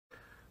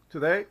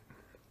Today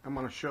I'm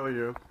going to show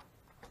you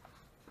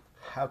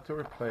how to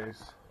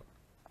replace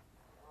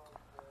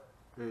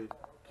a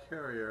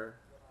carrier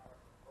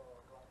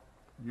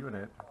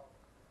unit.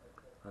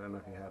 I don't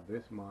know if you have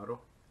this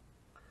model,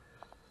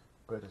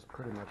 but it's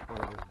pretty much one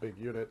of those big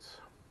units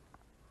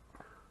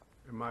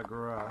in my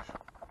garage.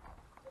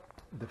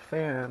 The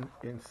fan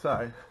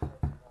inside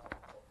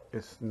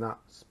is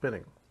not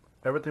spinning.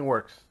 Everything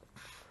works.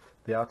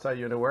 The outside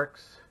unit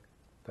works.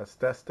 That's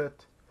tested.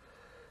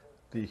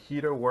 The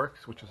heater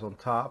works, which is on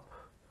top,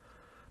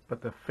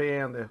 but the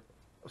fan that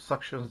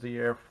suctions the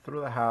air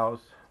through the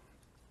house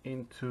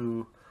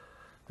into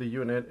the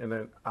unit and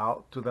then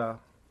out to the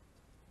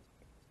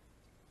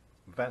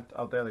vent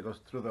out there that goes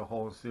through the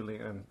whole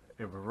ceiling and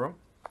every room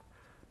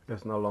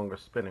is no longer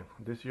spinning.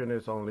 This unit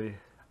is only,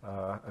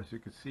 as you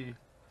can see,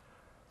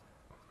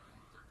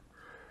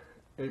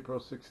 April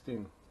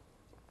 16.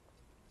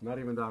 Not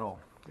even that old,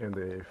 and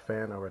the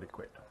fan already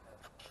quit.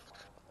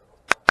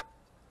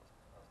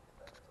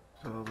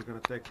 So we're going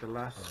to take the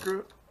last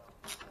screw,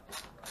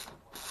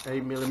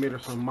 8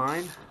 millimeters on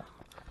mine.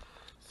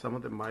 Some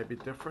of them might be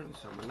different,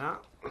 some are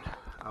not.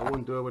 I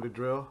wouldn't do it with a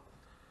drill.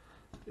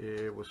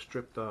 It will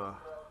strip the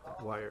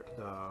wire,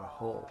 the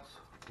holes,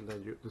 and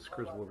then the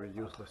screws will be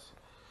useless.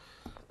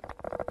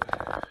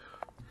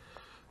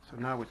 So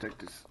now we take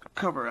this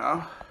cover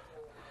out,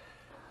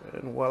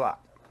 and voila.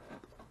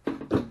 We're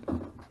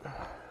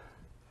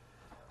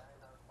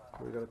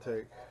going to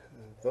take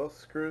those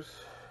screws,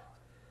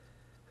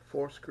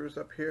 4 screws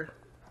up here,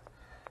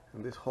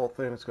 and this whole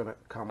thing is going to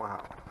come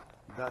out.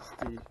 That's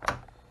the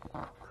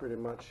pretty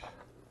much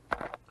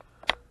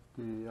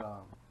the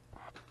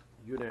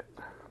unit,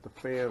 the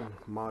fan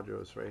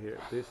module is right here.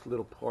 This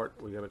little part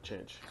we're going to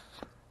change.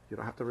 You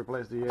don't have to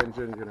replace the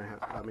engine, you don't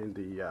have, I mean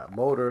the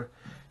motor,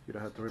 you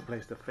don't have to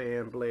replace the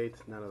fan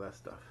blades, none of that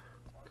stuff.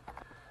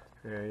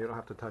 And you don't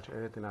have to touch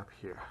anything up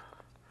here.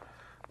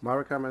 My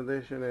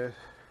recommendation is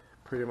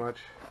pretty much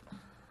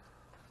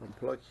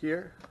unplug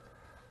here.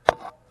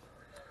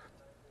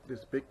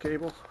 This big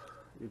cable,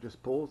 you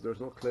just pull. There's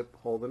no clip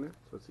holding it,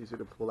 so it's easy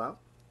to pull out.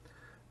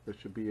 There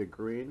should be a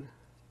green,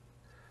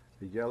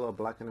 a yellow, a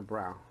black, and a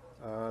brown.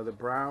 The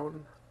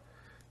brown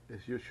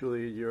is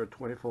usually your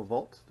 24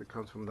 volts that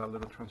comes from that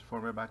little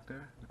transformer back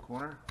there in the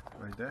corner,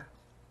 right there.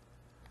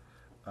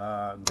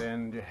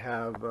 Then you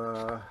have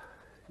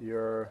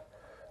your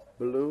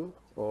blue,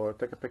 or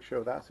take a picture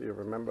of that so you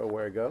remember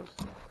where it goes.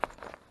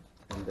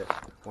 And then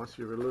once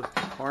you release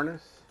the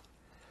harness,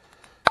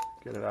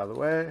 get it out of the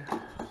way,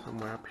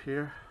 somewhere up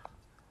here,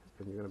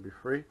 and you're going to be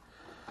free.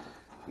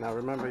 Now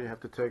remember, you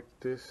have to take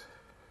this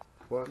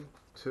 1,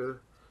 2,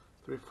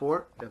 3,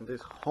 4, and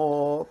this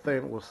whole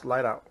thing will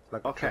slide out.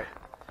 Like okay.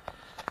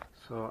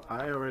 So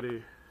I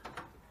already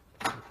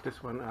took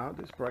this one out,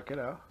 this bracket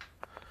out.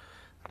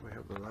 We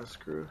have the last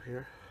screw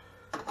here.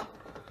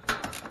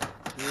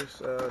 Here's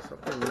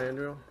something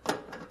manual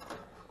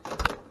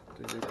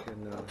that you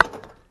can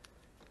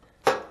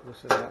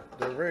loosen up.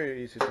 They're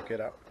very easy to get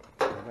out.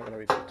 They're not going to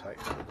be too tight.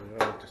 You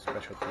don't need to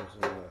special tools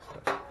and all that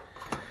stuff.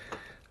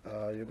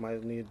 You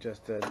might need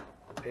just an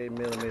 8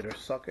 millimeter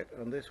socket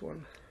on this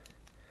one,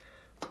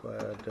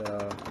 but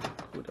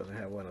who doesn't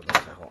have one of those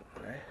at home,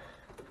 right?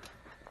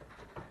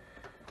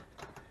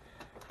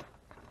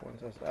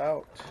 Once that's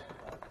out,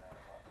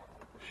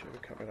 it should be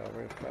coming out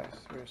very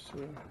fast, very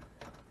soon.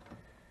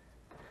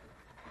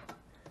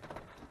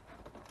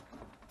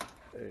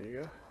 There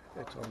you go.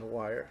 It's on the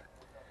wire.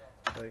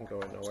 It ain't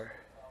going nowhere.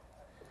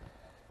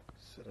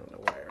 Sit on the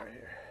wire right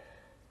here.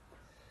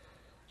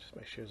 Just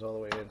make sure it's all the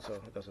way in so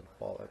it doesn't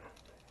fall in.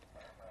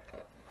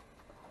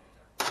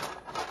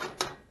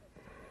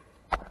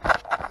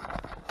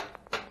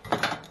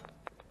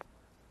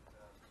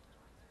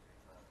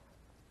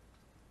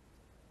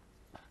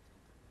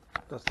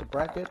 That's the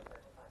bracket.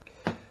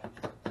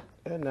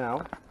 And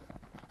now,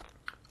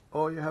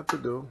 all you have to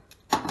do,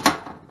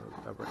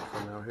 that break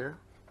for now here.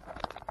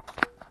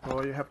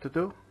 All you have to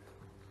do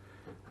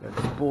is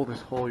pull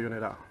this whole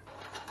unit out.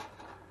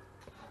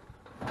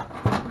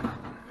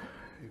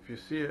 If you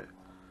see it,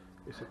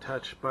 it's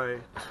attached by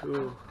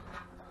 2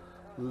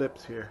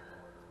 lips here.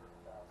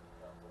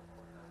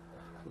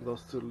 And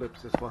those 2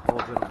 lips is what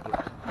holds it in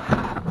place.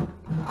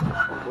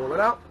 Pull it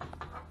out,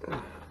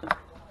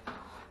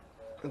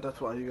 and that's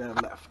why you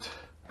got left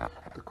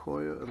the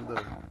coil and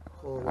the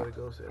hole where it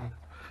goes in.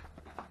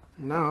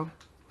 Now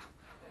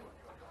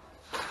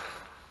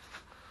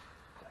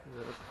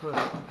you're gonna put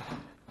it.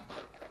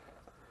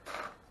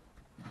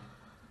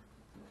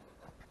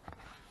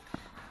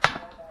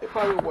 It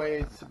probably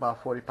weighs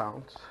about 40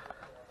 pounds.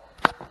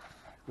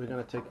 We're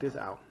going to take this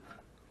out.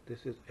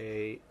 This is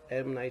a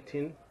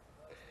M19.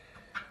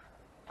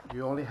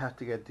 You only have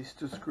to get these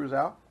 2 screws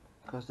out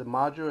because the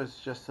module is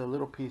just a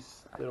little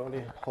piece that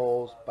only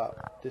holds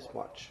about this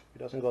much. It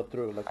doesn't go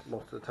through like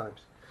most of the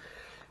times.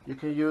 You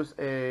can use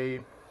a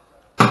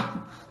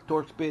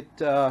Torx bit,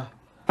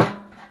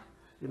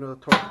 you know, the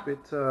Torx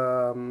bit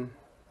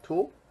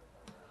tool.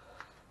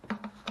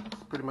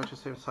 It's pretty much the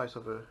same size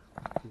of a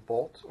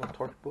bolt or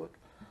Torx bolt.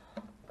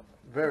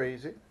 Very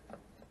easy.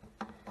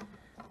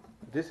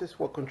 this is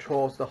what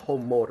controls the whole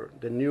motor.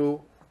 The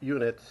new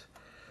units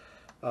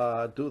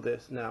do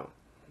this now.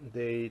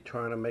 They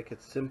trying to make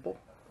it simple,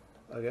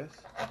 I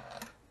guess.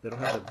 They don't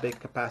have the big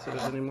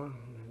capacitors anymore.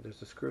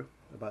 There's a screw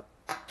about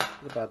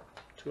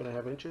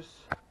 2.5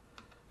 inches.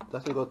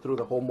 Doesn't go through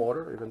the whole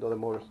motor, even though the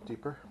motor is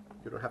deeper.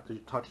 You don't have to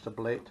touch the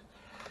blade.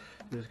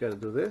 You just got to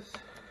do this.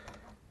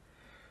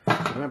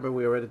 Remember,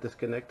 we already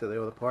disconnected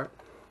the other part.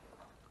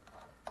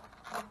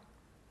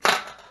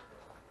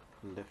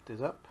 Lift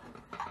this up,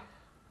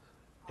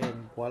 and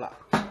voila!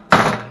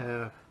 I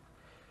have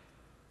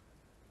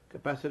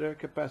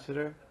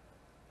capacitor,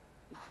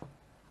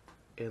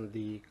 and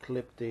the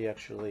clip they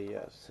actually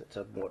sets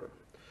up motor.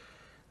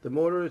 The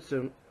motor is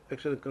in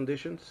excellent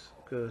conditions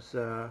because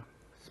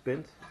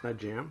spins, not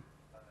jam.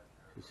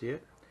 You see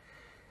it,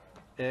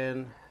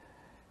 and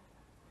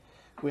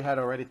we had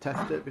already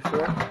tested it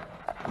before.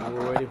 We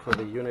were waiting for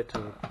the unit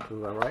to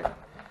arrive,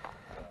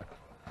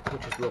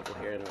 which is local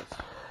here anyways.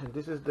 And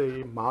this is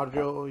the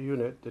module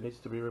unit that needs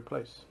to be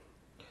replaced.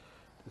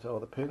 These are all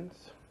the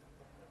pins.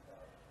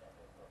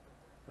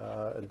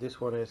 And this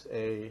one is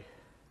a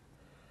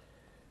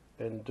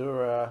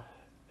Endura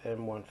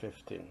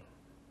M115.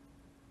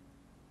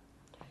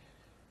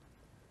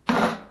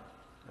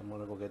 I'm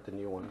gonna go get the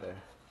new one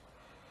there.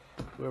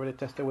 We already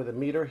tested with a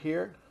meter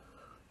here.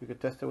 You can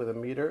test it with a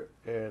meter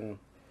and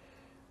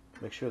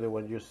make sure that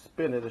when you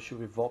spin it, there should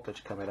be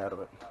voltage coming out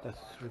of it.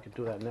 We can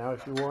do that now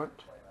if you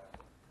want.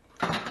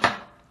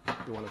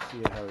 If you want to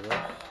see how it goes.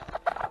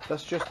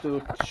 That's just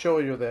to show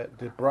you that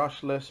the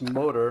brushless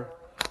motor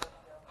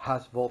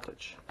has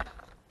voltage.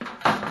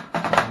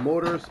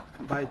 Motors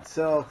by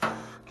itself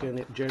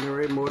can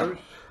generate voltage,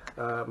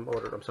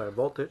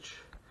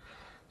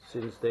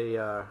 since they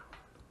are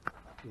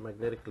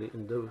magnetically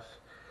induced.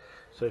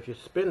 So if you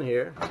spin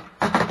here,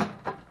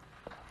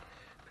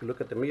 if you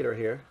look at the meter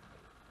here,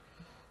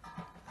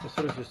 as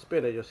soon as you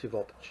spin it, you'll see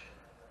voltage.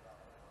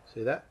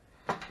 See that?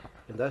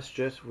 And that's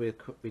just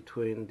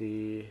between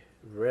the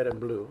red and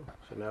blue.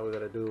 So now we're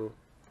gonna do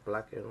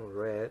black and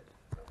red.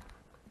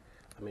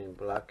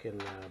 Black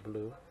and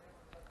blue.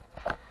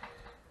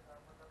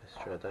 Let's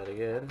try that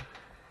again.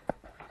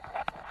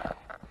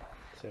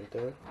 Same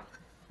thing.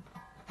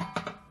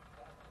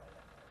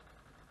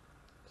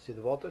 See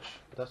the voltage?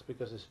 That's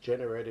because it's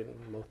generating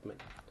movement.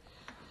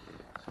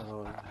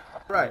 So,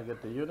 right.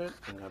 Get the unit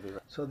and I'll be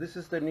right. So this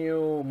is the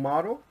new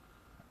model.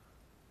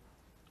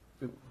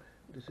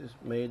 This is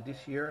made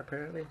this year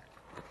apparently,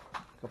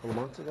 a couple of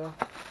months ago.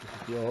 This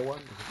is the old one.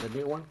 This is the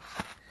new one.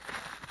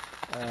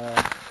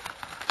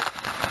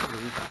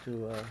 Easy to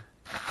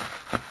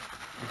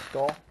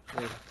install.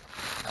 So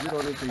you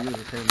don't need to use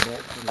the same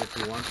bolts unless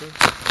you want to. I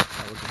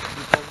will just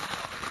keep them.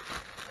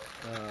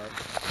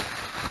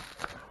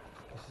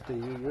 This is the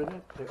U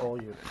unit, the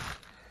old unit.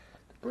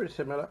 Pretty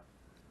similar.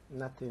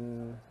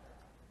 Nothing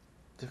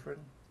different.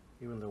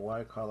 Even the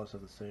wire colors are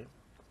the same.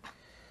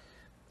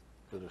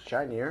 A little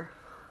shinier,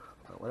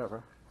 but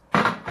whatever.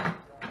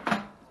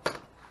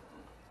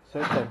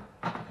 Same thing.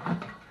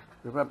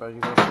 Remember,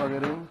 you're gonna plug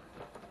it in.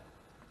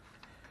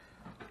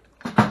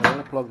 I'm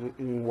gonna plug it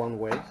in one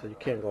way, so you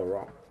can't go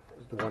wrong.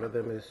 One of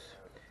them is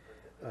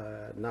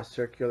not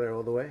circular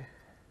all the way.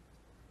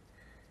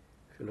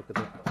 If you look at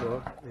the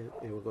plug,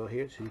 it will go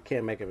here, so you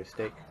can't make a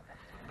mistake.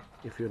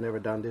 If you've never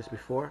done this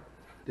before,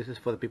 this is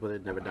for the people that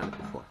have never done it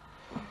before.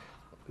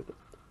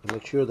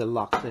 Make sure they're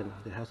locked in.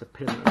 It has a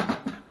pin in it.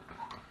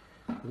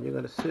 And you're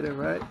going to sit it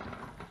right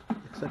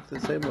exactly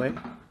the same way.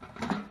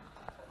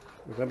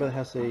 Remember, it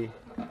has a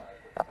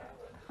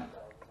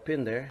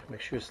pin there.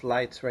 Make sure it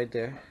slides right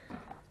there.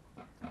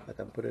 Like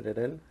I'm putting it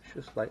in.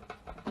 Should slide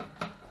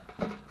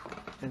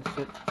and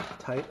sit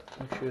tight.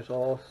 Make sure it's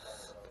all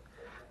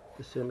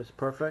the same is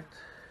perfect.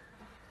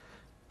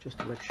 Just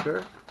to make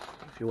sure.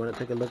 If you want to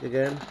take a look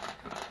again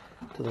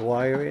to the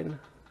wiring,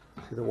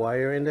 see the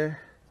wire in there.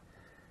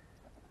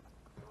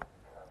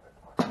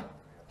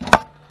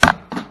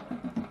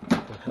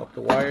 Help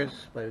the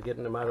wires by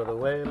getting them out of the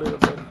way a little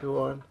bit if you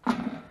want.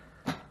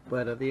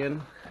 But at the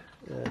end,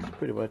 it's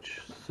pretty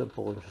much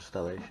simple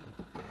installation.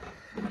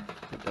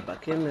 Put that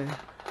back in there.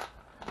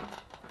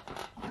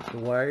 The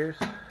wires.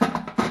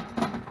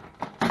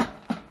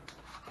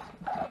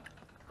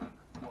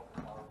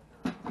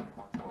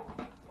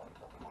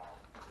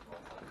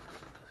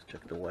 Let's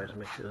check the wires,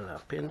 make sure they're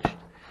not pinched.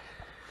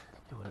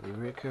 You want to be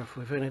very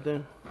careful with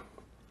anything.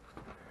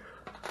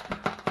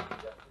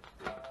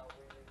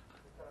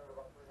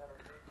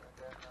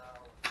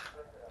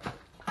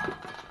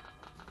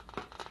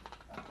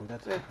 And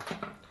that's it.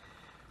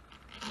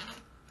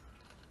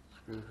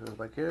 Screw goes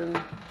back in.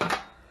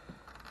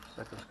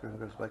 Second screw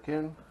goes back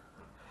in.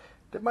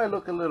 They might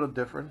look a little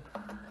different.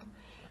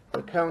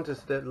 What counts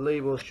is that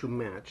labels should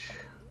match.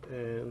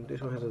 And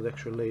this one has an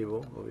extra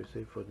label,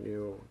 obviously, for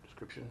new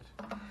descriptions.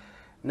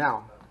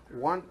 Now,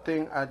 one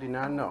thing I did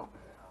not know.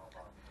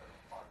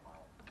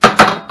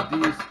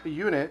 This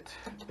unit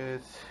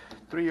is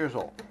 3 years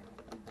old.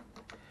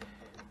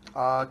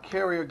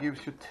 Carrier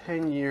gives you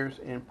 10 years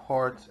in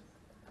parts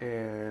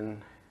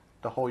in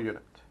the whole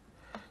unit.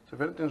 So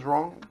if anything's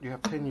wrong, you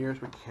have 10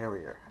 years with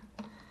Carrier.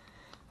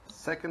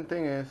 Second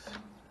thing is,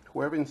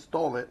 whoever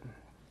installed it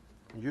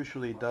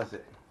usually does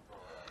it.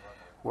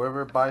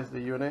 Whoever buys the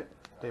unit,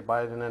 they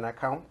buy it in an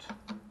account,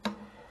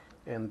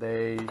 and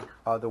they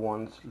are the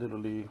ones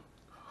literally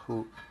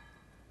who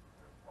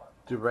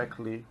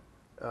directly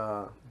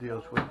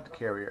deals with the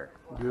Carrier.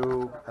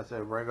 You, as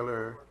a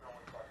regular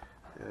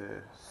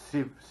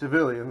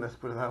civilian, let's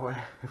put it that way,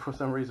 for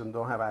some reason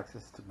don't have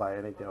access to buy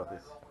anything of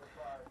this,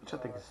 which I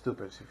think is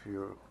stupid if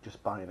you're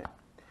just buying it.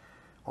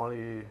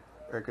 Only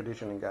air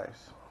conditioning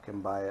guys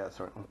can buy at a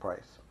certain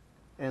price,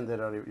 and they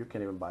don't even, you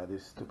can't even buy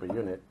this stupid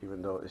unit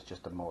even though it's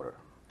just a motor.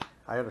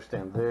 I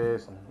understand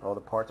this and all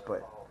the parts,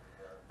 but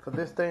for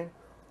this thing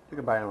you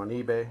can buy it on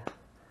eBay.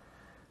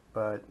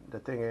 But the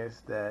thing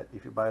is that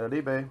if you buy it on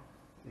eBay,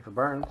 if it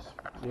burns,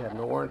 you have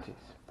no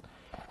warranties.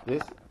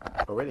 This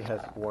already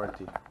has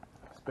warranty,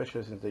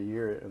 especially since the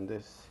year in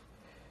this,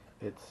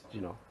 it's,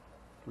 you know,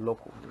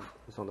 local.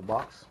 It's on the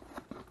box,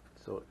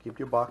 so keep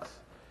your box,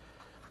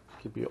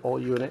 keep your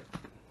old unit,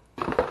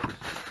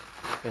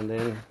 and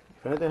then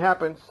if anything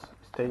happens,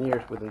 it's 10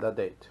 years within that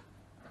date.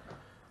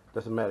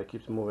 Doesn't matter, it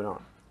keeps moving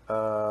on.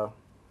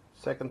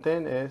 Second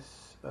thing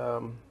is,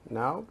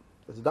 now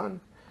it's done.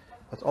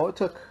 That's all it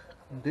took.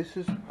 This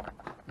is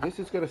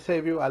going to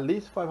save you at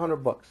least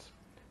 $500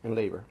 in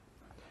labor.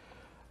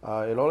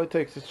 It only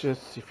takes, it's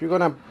just, if you're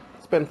going to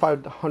spend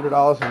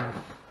 $500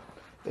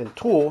 in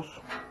tools,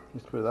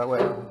 let's put it that way.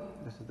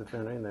 This is the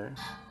fan in there.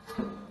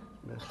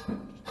 Just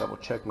double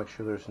check, make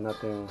sure there's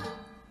nothing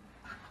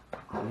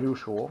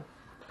unusual.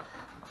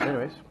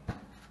 Anyways,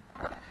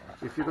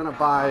 if you're going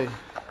to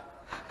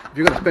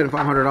spend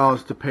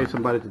 $500 to pay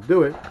somebody to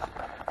do it,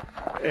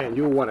 and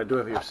you want to do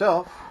it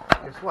yourself,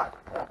 guess what?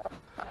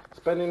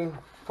 Spending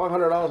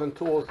 $500 in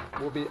tools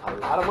will be a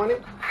lot of money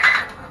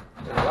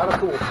and a lot of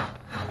tools.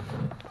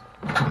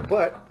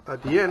 But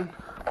at the end,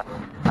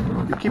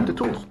 you keep the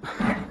tools.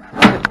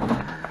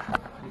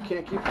 You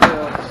can't keep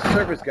the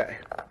service guy.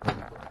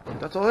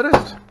 That's all it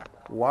is.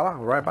 Voila,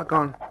 right back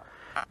on.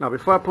 Now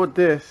before I put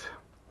this,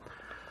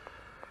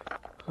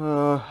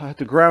 I had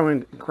to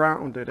ground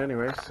it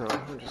anyway, so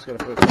I'm just gonna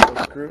put some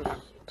screws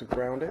to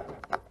ground it.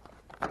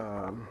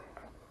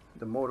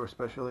 The motor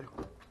especially.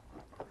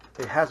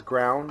 It has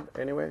ground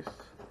anyways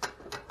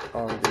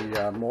on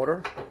the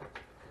motor.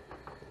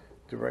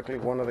 Directly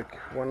one of the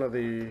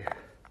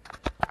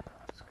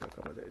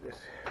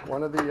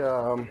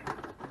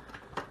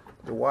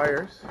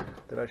wires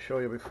that I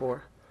showed you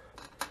before.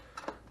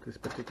 This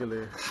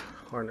particular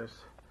harness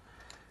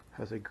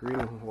has a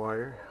green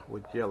wire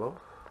with yellow.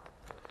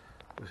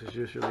 This is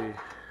usually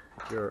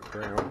your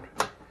ground.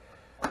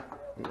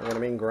 What I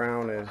mean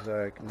ground is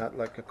like not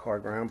like a car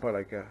ground, but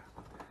like a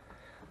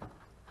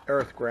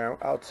earth ground,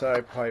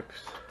 outside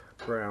pipes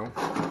ground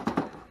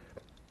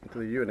into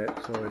the unit,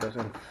 so it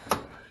doesn't,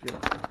 you know,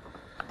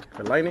 if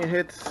the lightning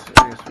hits,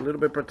 it's a little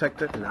bit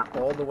protected, not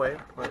all the way,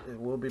 but it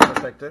will be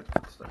protected.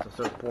 That's a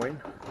certain point.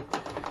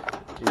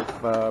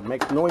 If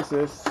makes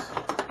noises,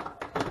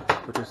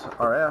 which is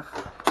RF,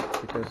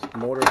 because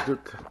motors do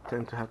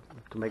tend to have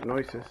to make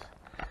noises,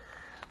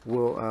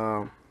 will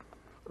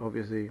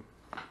obviously,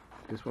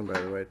 this one, by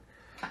the way,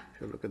 if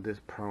you look at this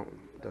prong,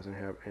 doesn't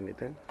have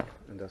anything,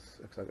 and that's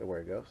exactly where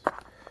it goes,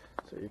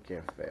 so you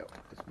can't fail.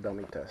 It's a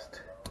dummy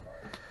test.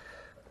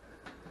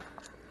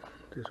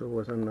 This one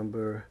was on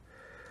number,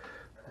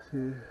 let's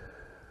see,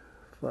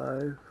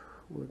 5,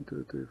 1,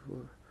 2, 3,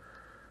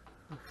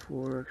 4,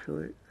 4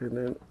 actually, and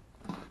then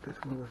this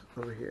one was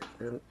over here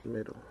in the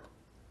middle.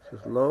 This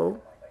is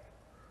low,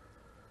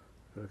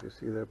 I don't know if you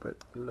see there, but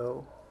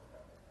low,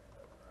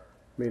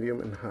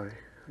 medium, and high.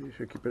 You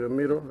should keep it in the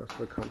middle, that's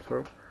where it comes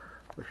from.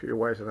 Make sure your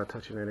wires are not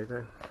touching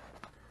anything.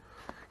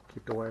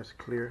 Keep the wires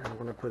clear. I'm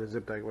going to put a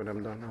zip tie when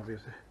I'm done,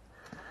 obviously.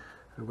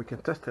 And we can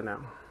test it now.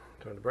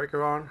 Turn the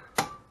breaker on.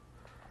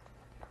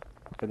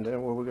 And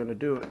then what we're going to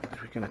do is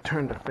we're going to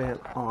turn the fan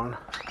on.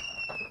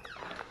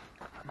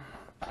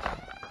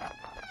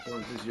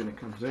 Once this unit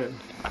comes in,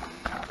 I'm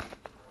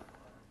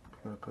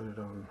going to put it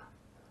on.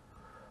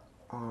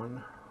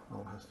 Oh,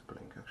 it has to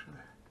blink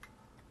actually.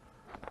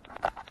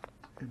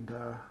 And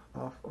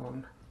off,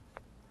 on.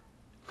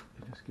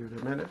 You just give it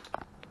a minute.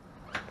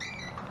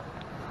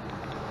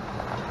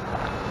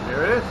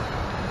 There it is.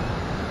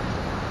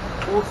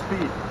 Full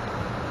speed.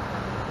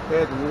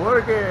 It's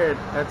working.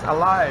 It's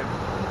alive.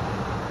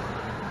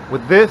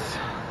 With this,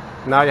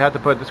 now you have to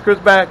put the screws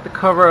back, the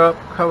cover up,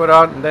 cover it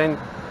on, and then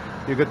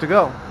you're good to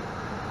go.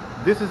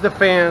 This is the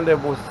fan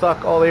that will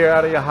suck all the air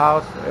out of your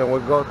house and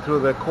will go through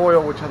the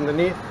coil which is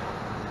underneath.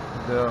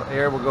 The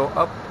air will go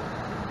up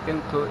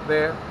into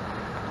there.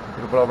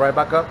 It'll blow right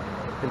back up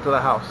into the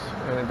house,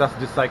 and that's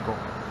the cycle.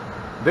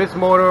 This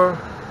motor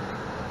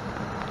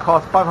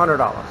costs $500.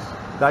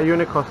 That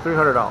unit costs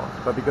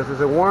 $300, but because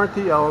it's a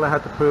warranty, I only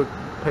had to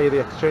pay the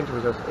exchange,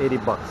 which was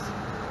 $80.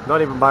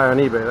 Don't even buy on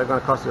eBay. They're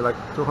gonna cost you like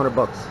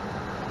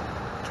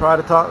 $200. Try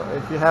to talk.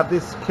 If you have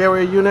this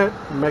Carrier unit,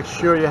 make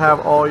sure you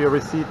have all your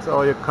receipts,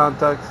 all your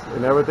contacts,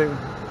 and everything.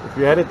 If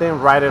you anything,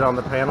 write it on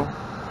the panel.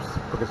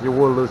 because you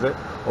will lose it,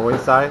 or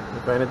inside,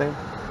 if anything.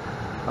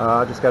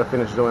 Just got to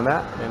finish doing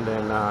that, and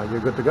then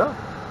you're good to go.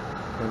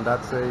 And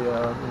that's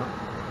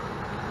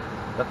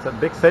that's a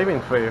big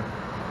saving for you.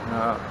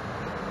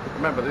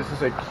 Remember, this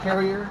is a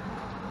Carrier,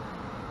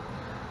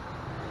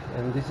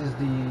 and this is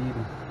the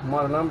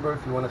model number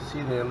if you want to see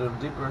it a little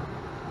deeper.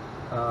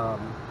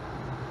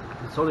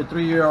 It's only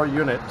 3-year-old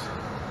unit,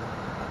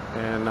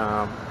 and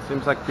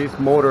seems like these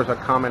motors are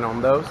common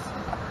on those.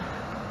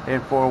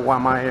 And for what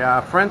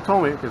my friend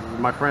told me, because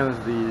my friend is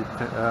the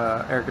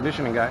air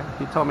conditioning guy,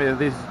 he told me that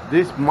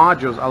these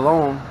modules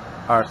alone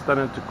are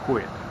starting to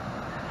quit.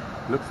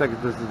 Looks like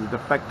this is a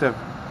defective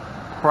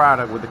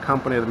product with the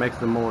company that makes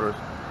the motors.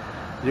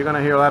 You're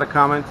gonna hear a lot of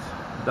comments.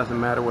 It doesn't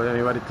matter what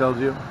anybody tells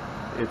you.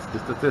 It's the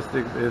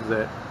statistics is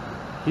that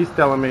he's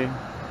telling me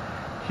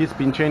he's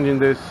been changing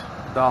this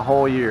the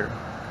whole year.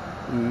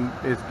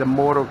 It's the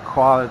motor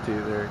quality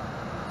they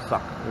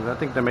suck. I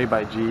think they're made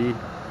by GE,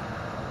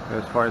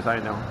 as far as I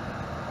know,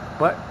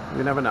 but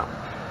you never know.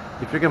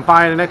 If you can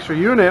find an extra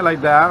unit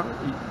like that,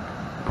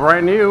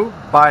 brand new,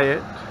 buy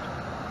it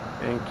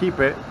and keep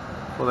it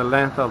for the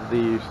length of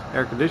the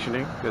air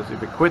conditioning, because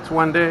if it quits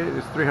one day,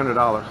 it's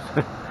 $300.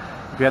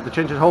 If you have to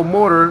change the whole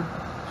motor,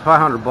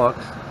 $500,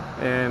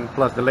 and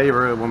plus the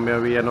labor, well,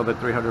 maybe another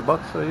 $300.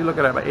 So you look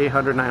at about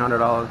 $800,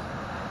 $900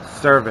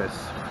 service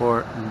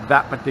for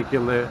that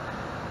particular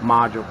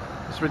module.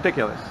 It's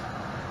ridiculous.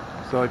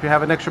 So if you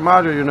have an extra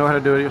module, you know how to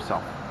do it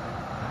yourself.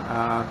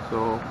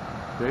 So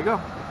there you go.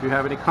 If you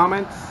have any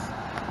comments,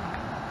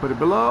 put it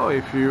below.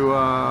 If you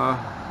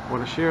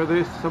want to share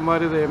this to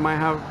somebody that might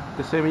have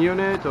the same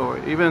unit, or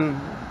even,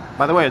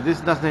 by the way, this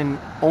doesn't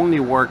only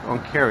work on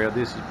Carrier.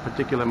 This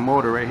particular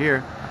motor right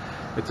here,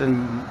 it's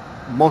in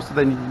most of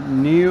the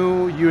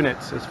new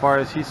units. As far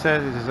as he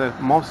says, is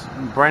that most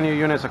brand new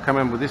units are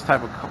coming with this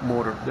type of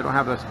motor. They don't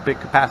have those big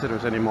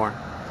capacitors anymore.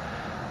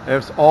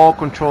 It's all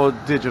controlled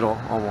digital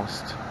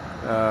almost.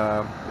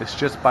 It's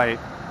just by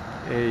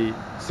a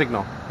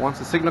signal. Once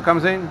the signal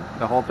comes in,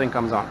 the whole thing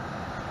comes on.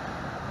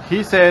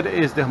 He said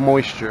is the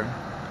moisture.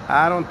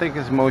 I don't think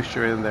it's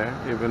moisture in there,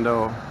 even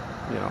though,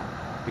 you know,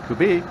 it could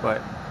be,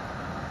 but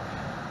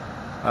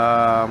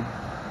I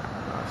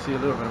see a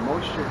little bit of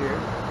moisture here.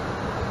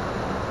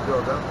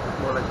 Build up. It's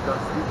more like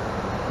dusty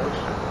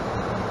moisture.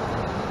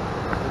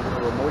 There's a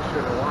little moisture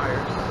in the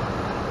wires.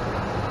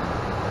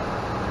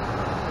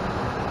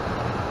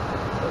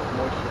 That's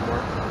moisture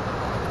mark.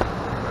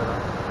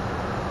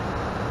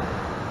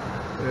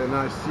 And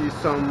I see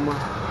some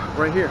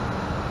right here.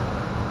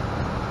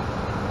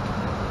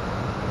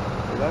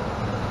 See that?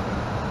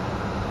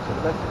 So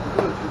the best you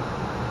can do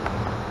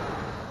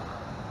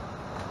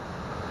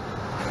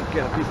is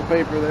get a piece of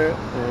paper there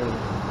and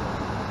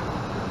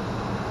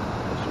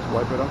let's just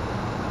wipe it off.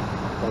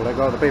 Don't let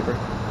go of the paper,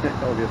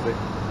 obviously.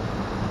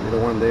 You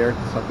don't want the air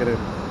to suck it in.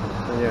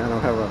 And yeah, I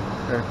don't have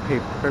a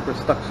paper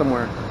stuck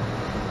somewhere.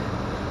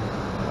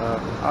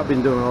 I've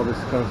been doing all this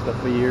kind of stuff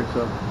for years,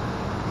 so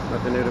it's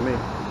nothing new to me.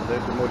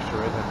 There's the moisture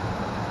right there.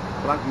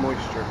 Black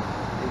moisture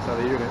inside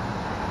the unit.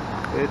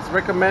 It's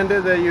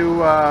recommended that you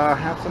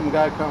have some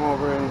guy come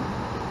over and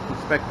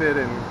inspect it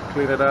and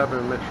clean it up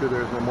and make sure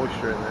there's no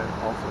moisture in there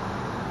also.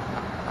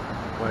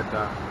 But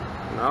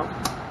no,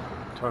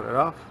 turn it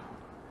off,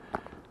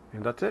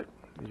 and that's it.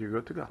 You're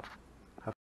good to go.